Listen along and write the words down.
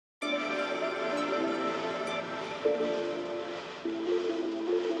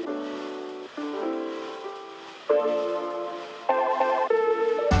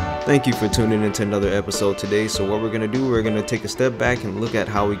Thank you for tuning into another episode today. So what we're going to do, we're going to take a step back and look at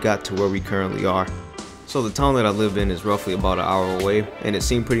how we got to where we currently are. So the town that I live in is roughly about an hour away, and it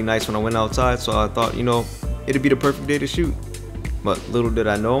seemed pretty nice when I went outside, so I thought, you know, it'd be the perfect day to shoot. But little did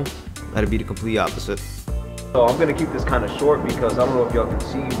I know, that'd be the complete opposite. So I'm going to keep this kind of short because I don't know if y'all can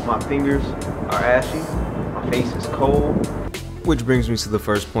see, my fingers are ashy, my face is cold. Which brings me to the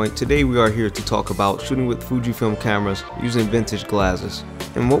first point. Today we are here to talk about shooting with Fujifilm cameras using vintage glasses.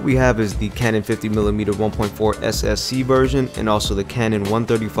 And what we have is the Canon 50mm 1.4 SSC version and also the Canon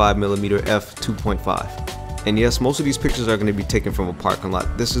 135mm f2.5. And yes, most of these pictures are going to be taken from a parking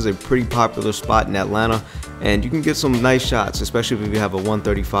lot. This is a pretty popular spot in Atlanta and you can get some nice shots, especially if you have a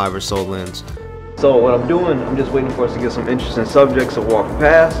 135 or so lens. So what I'm doing, I'm just waiting for us to get some interesting subjects to walk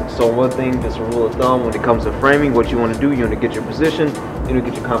past. So one thing, just a rule of thumb, when it comes to framing, what you want to do, you want to get your position, you want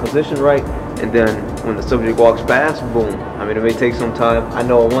to get your composition right, and then when the subject walks past, boom. I mean, it may take some time. I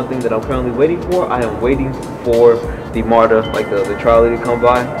know one thing that I'm currently waiting for, I am waiting for the MARTA, like the trolley to come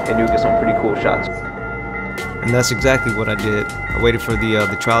by, and you get some pretty cool shots. And that's exactly what I did. I waited for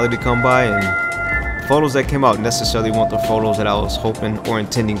the trolley to come by, and photos that came out necessarily weren't the photos that I was hoping or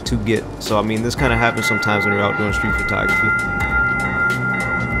intending to get. So I mean, this kind of happens sometimes when you're out doing street photography.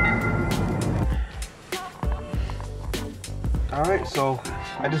 Alright, so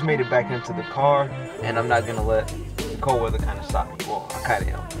I just made it back into the car, and I'm not gonna let the cold weather kind of stop me. Well, I kind of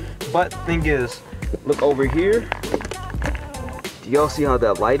am. But thing is, look over here. Do y'all see how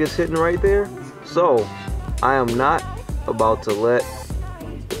that light is hitting right there? So I am not about to let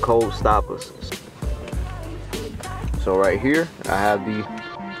the cold stop us. So right here, I have the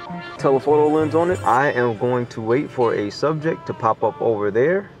telephoto lens on it. I am going to wait for a subject to pop up over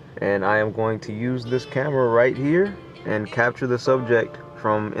there, and I am going to use this camera right here and capture the subject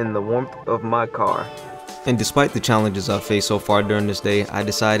from in the warmth of my car. And despite the challenges I've faced so far during this day, I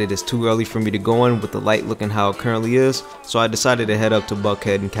decided it's too early for me to go in with the light looking how it currently is, so I decided to head up to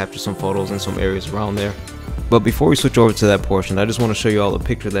Buckhead and capture some photos in some areas around there. But before we switch over to that portion, I just want to show you all a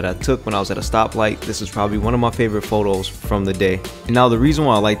picture that I took when I was at a stoplight. This is probably one of my favorite photos from the day. And now the reason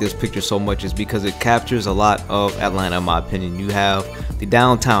why I like this picture so much is because it captures a lot of Atlanta in my opinion. You have the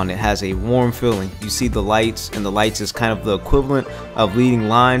downtown, it has a warm feeling. You see the lights, and the lights is kind of the equivalent of leading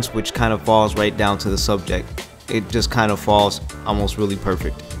lines, which kind of falls right down to the subject. It just kind of falls almost really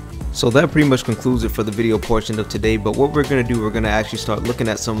perfect. So that pretty much concludes it for the video portion of today, but what we're going to do, we're going to actually start looking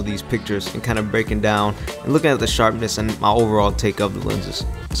at some of these pictures and kind of breaking down and looking at the sharpness and my overall take of the lenses.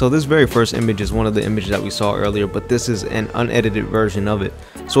 So this very first image is one of the images that we saw earlier, but this is an unedited version of it.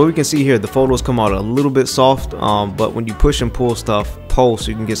 So what we can see here, the photos come out a little bit soft, but when you push and pull stuff post,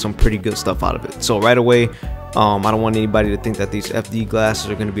 you can get some pretty good stuff out of it. So right away, I don't want anybody to think that these FD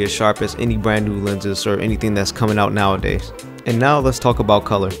glasses are going to be as sharp as any brand new lenses or anything that's coming out nowadays. And now let's talk about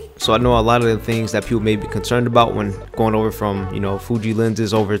color. So I know a lot of the things that people may be concerned about when going over from, you know, Fuji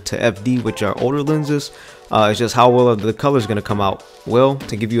lenses over to FD, which are older lenses, it's just how well the color is going to come out. Well,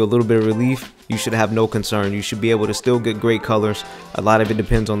 to give you a little bit of relief, you should have no concern. You should be able to still get great colors. A lot of it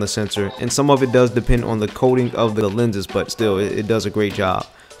depends on the sensor, and some of it does depend on the coating of the lenses, but still it does a great job.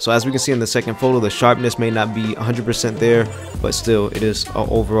 So as we can see in the second photo, the sharpness may not be 100% there, but still it is an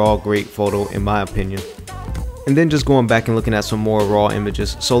overall great photo in my opinion. And then just going back and looking at some more raw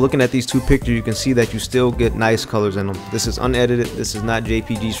images. So looking at these two pictures, you can see that you still get nice colors in them. This is unedited. This is not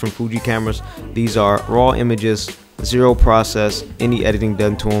JPGs from Fuji cameras. These are raw images, zero process, any editing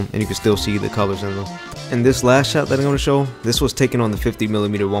done to them, and you can still see the colors in them. And this last shot that I'm going to show, this was taken on the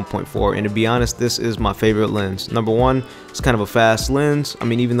 50mm 1.4, and to be honest, this is my favorite lens. Number one, it's kind of a fast lens. I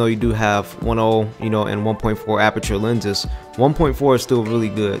mean, even though you do have 1.0, you know, and 1.4 aperture lenses, 1.4 is still really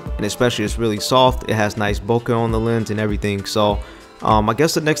good, and especially it's really soft. It has nice bokeh on the lens and everything. So I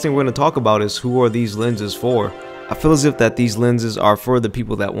guess the next thing we're going to talk about is who are these lenses for. I feel as if that these lenses are for the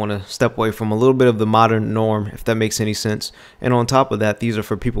people that want to step away from a little bit of the modern norm, if that makes any sense. And on top of that, these are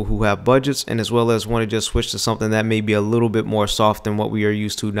for people who have budgets and as well as want to just switch to something that may be a little bit more soft than what we are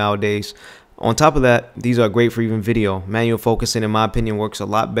used to nowadays. On top of that, these are great for even video. Manual focusing, in my opinion, works a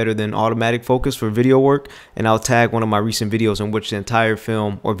lot better than automatic focus for video work. And I'll tag one of my recent videos in which the entire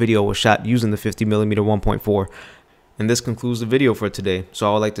film or video was shot using the 50mm 1.4. And this concludes the video for today. So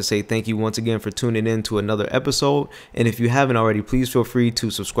I would like to say thank you once again for tuning in to another episode. And if you haven't already, please feel free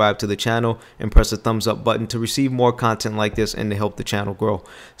to subscribe to the channel and press the thumbs up button to receive more content like this and to help the channel grow.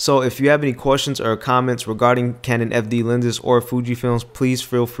 So if you have any questions or comments regarding Canon FD lenses or Fujifilms, please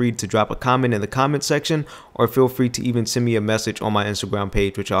feel free to drop a comment in the comment section, or feel free to even send me a message on my Instagram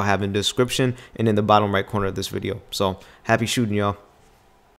page, which I'll have in the description and in the bottom right corner of this video. So happy shooting, y'all.